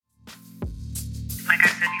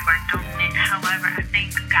However, I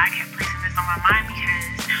think God kept placing this on my mind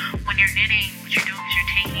because when you're knitting, what you're doing is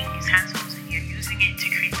you're taking utensils and you're using it to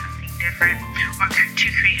create something different or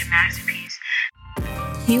to create a masterpiece.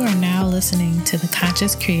 You are now listening to the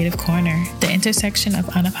Conscious Creative Corner, the intersection of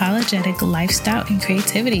unapologetic lifestyle and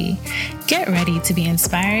creativity. Get ready to be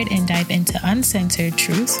inspired and dive into uncensored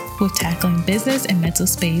truth with tackling business and mental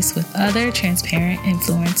space with other transparent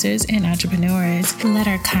influencers and entrepreneurs. Let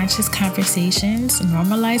our conscious conversations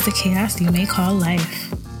normalize the chaos you may call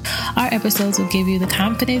life. Our episodes will give you the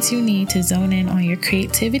confidence you need to zone in on your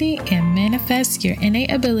creativity and manifest your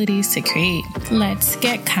innate abilities to create. Let's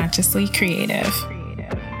get consciously creative.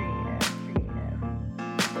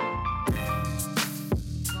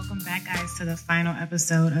 To the final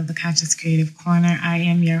episode of the Conscious Creative Corner. I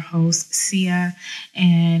am your host, Sia,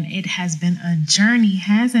 and it has been a journey,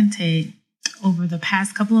 hasn't it? Over the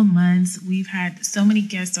past couple of months, we've had so many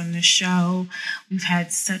guests on the show. We've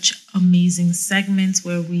had such amazing segments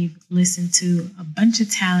where we've listened to a bunch of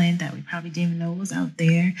talent that we probably didn't even know was out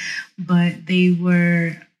there, but they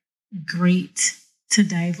were great to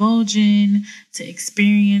divulge in, to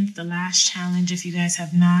experience. The Last Challenge. If you guys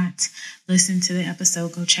have not listened to the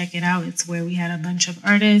episode, go check it out. It's where we had a bunch of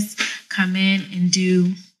artists come in and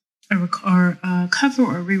do a cover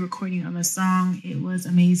or re-recording of a song. It was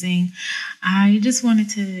amazing. I just wanted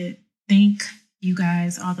to thank you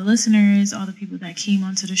guys, all the listeners, all the people that came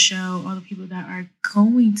onto the show, all the people that are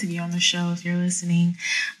going to be on the show if you're listening,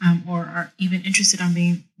 or are even interested on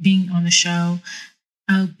being on the show.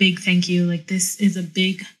 A big thank you. This is a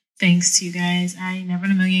big thanks to you guys. I never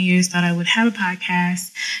in a million years thought I would have a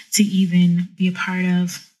podcast to even be a part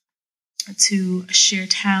of, to share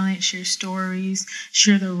talent, share stories,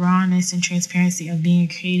 share the rawness and transparency of being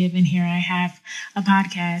creative. And here I have a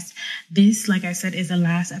podcast. This, like I said, is the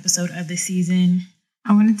last episode of the season.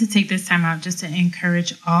 I wanted to take this time out just to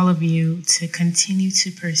encourage all of you to continue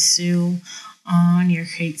to pursue on your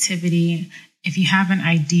creativity. If you have an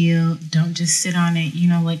idea, don't just sit on it.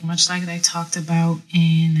 Much like I talked about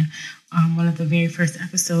in one of the very first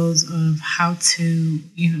episodes of how to,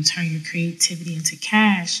 turn your creativity into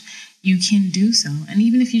cash, you can do so. And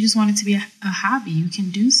even if you just want it to be a hobby, you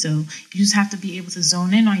can do so. You just have to be able to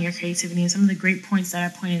zone in on your creativity. And some of the great points that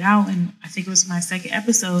I pointed out, and I think it was my second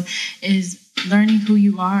episode, is learning who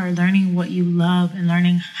you are, learning what you love, and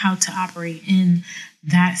learning how to operate in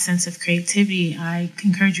that sense of creativity. I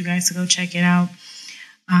encourage you guys to go check it out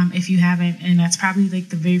if you haven't. And that's probably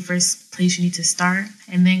the very first place you need to start.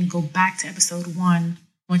 And then go back to episode 1.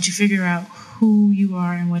 Once you figure out who you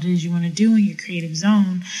are and what it is you want to do in your creative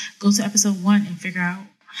zone, go to episode 1 and figure out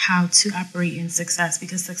how to operate in success,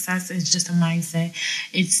 because success is just a mindset.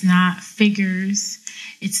 It's not figures.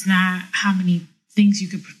 It's not how many things you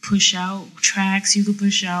could push out, tracks you could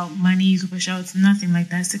push out, money you could push out. It's nothing like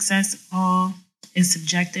that. Success all is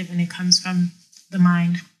subjective, and it comes from the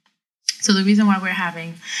mind. So the reason why we're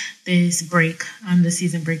having this break on the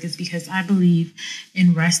season break is because I believe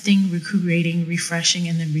in resting, recuperating, refreshing,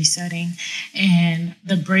 and then resetting. And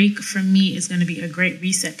the break for me is going to be a great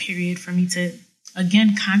reset period for me to,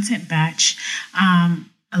 again, content batch.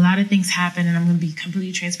 A lot of things happen, and I'm going to be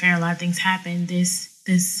completely transparent. A lot of things happened this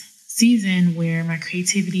season where my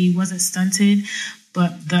creativity wasn't stunted,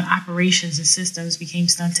 but the operations and systems became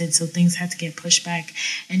stunted, so things had to get pushed back.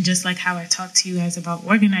 And just like how I talked to you guys about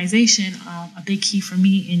organization, a big key for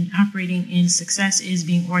me in operating in success is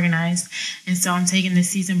being organized. And so I'm taking this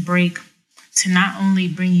season break to not only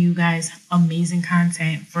bring you guys amazing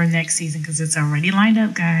content for next season, because it's already lined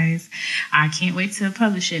up, guys. I can't wait to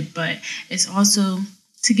publish it, but it's also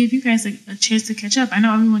to give you guys a chance to catch up. I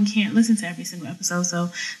know everyone can't listen to every single episode,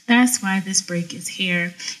 so that's why this break is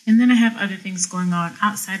here. And then I have other things going on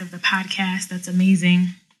outside of the podcast that's amazing,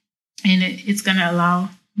 and it's going to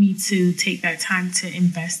allow me to take that time to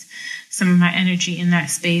invest some of my energy in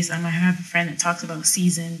that space. I have a friend that talks about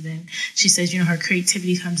seasons, and she says, her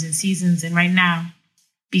creativity comes in seasons. And right now,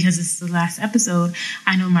 because it's the last episode,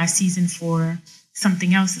 I know my season for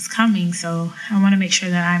something else is coming. So I want to make sure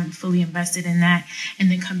that I'm fully invested in that,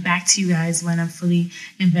 and then come back to you guys when I'm fully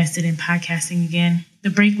invested in podcasting again. The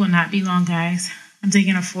break will not be long, guys. I'm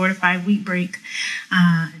taking a 4 to 5 week break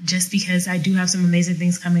just because I do have some amazing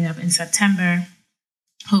things coming up in September.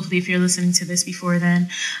 Hopefully, if you're listening to this before then,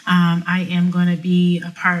 I am going to be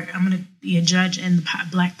I'm going to be a judge in the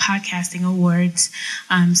Black Podcasting Awards.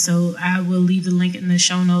 So I will leave the link in the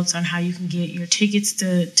show notes on how you can get your tickets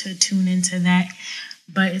to tune into that.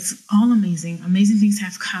 But it's all amazing. Amazing things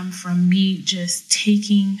have come from me just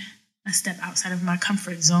taking a step outside of my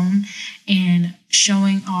comfort zone and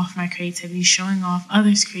showing off my creativity, showing off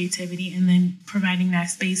others' creativity, and then providing that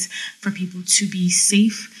space for people to be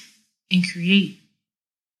safe and create.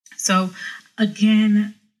 So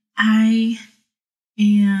again, I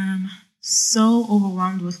am so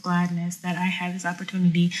overwhelmed with gladness that I had this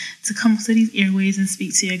opportunity to come to these airways and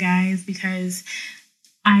speak to you guys, because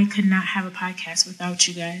I could not have a podcast without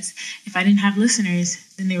you guys. If I didn't have listeners,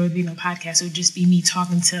 then there would be no podcast. It would just be me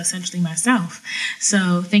talking to essentially myself.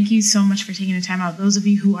 So thank you so much for taking the time out. Those of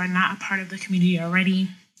you who are not a part of the community already,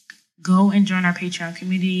 go and join our Patreon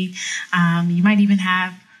community. You might even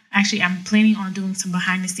have, actually, I'm planning on doing some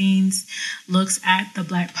behind the scenes looks at the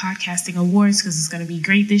Black Podcasting Awards, because it's going to be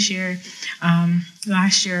great this year.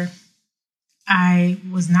 Last year, I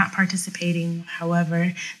was not participating.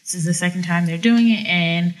 However, this is the second time they're doing it,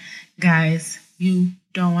 and guys, you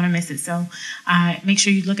don't want to miss it. So make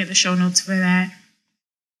sure you look at the show notes for that.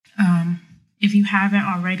 If you haven't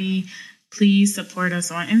already, please support us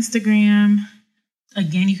on Instagram.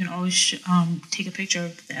 Again, you can always take a picture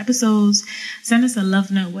of the episodes, send us a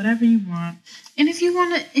love note, whatever you want. And if you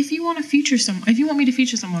want to feature someone, if you want me to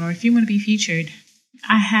feature someone, or if you want to be featured,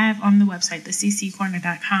 I have on the website,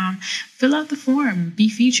 thecccorner.com, fill out the form, be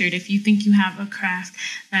featured. If you think you have a craft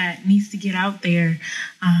that needs to get out there,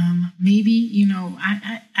 maybe,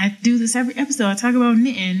 I do this every episode. I talk about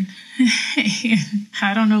knitting.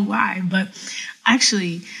 I don't know why, but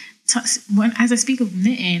actually, as I speak of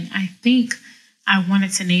knitting, I think I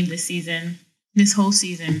wanted to name this whole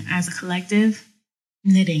season as a collective,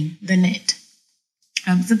 knitting, the knit.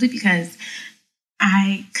 Simply because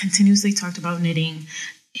I continuously talked about knitting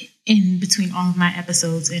in between all of my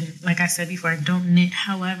episodes. And like I said before, I don't knit.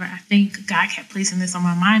 However, I think God kept placing this on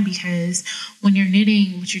my mind, because when you're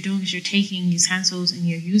knitting, what you're doing is you're taking utensils and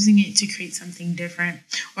you're using it to create something different,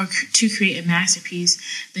 or to create a masterpiece.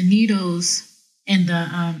 The needles and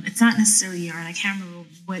it's not necessarily yarn. I can't remember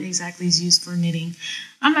what exactly is used for knitting.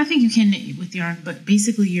 I think you can knit with yarn, but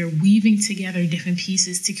basically you're weaving together different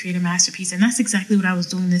pieces to create a masterpiece. And that's exactly what I was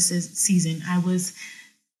doing this season. I was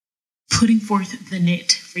putting forth the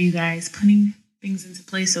knit for you guys, putting things into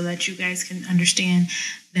place so that you guys can understand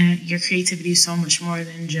that your creativity is so much more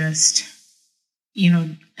than just,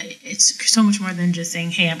 it's so much more than just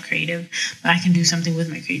saying, hey, I'm creative, but I can do something with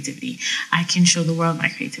my creativity. I can show the world my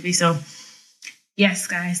creativity. So yes,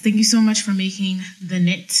 guys, thank you so much for making the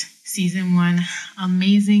knit season 1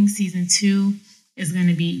 amazing. Season 2 is going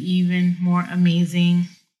to be even more amazing.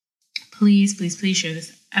 Please, please, please share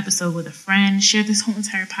this episode with a friend. Share this whole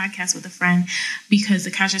entire podcast with a friend, because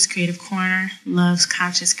the Conscious Creative Corner loves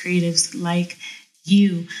conscious creatives like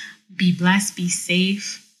you. Be blessed, be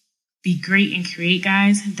safe, be great, and create,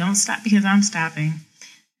 guys. Don't stop because I'm stopping.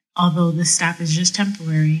 Although this stop is just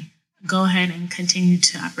temporary, go ahead and continue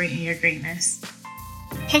to operate in your greatness.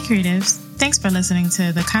 Hey creatives, thanks for listening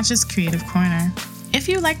to the Conscious Creative Corner. If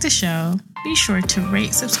you like the show, be sure to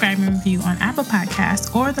rate, subscribe, and review on Apple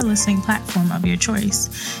Podcasts or the listening platform of your choice.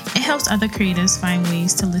 It helps other creatives find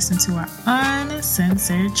ways to listen to our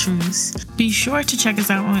uncensored truths. Be sure to check us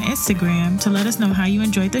out on Instagram to let us know how you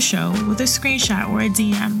enjoyed the show with a screenshot or a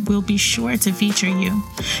DM. We'll be sure to feature you.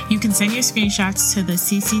 You can send your screenshots to the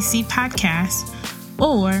CCC Podcast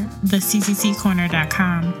or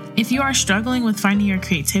thecccorner.com. If you are struggling with finding your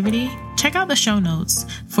creativity, check out the show notes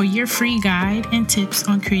for your free guide and tips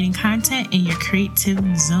on creating content in your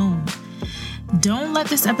creative zone. Don't let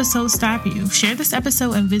this episode stop you. Share this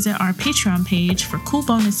episode and visit our Patreon page for cool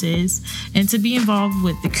bonuses and to be involved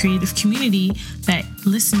with the creative community that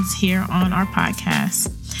listens here on our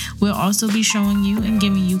podcast. We'll also be showing you and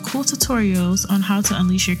giving you cool tutorials on how to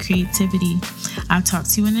unleash your creativity. I'll talk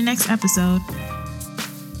to you in the next episode.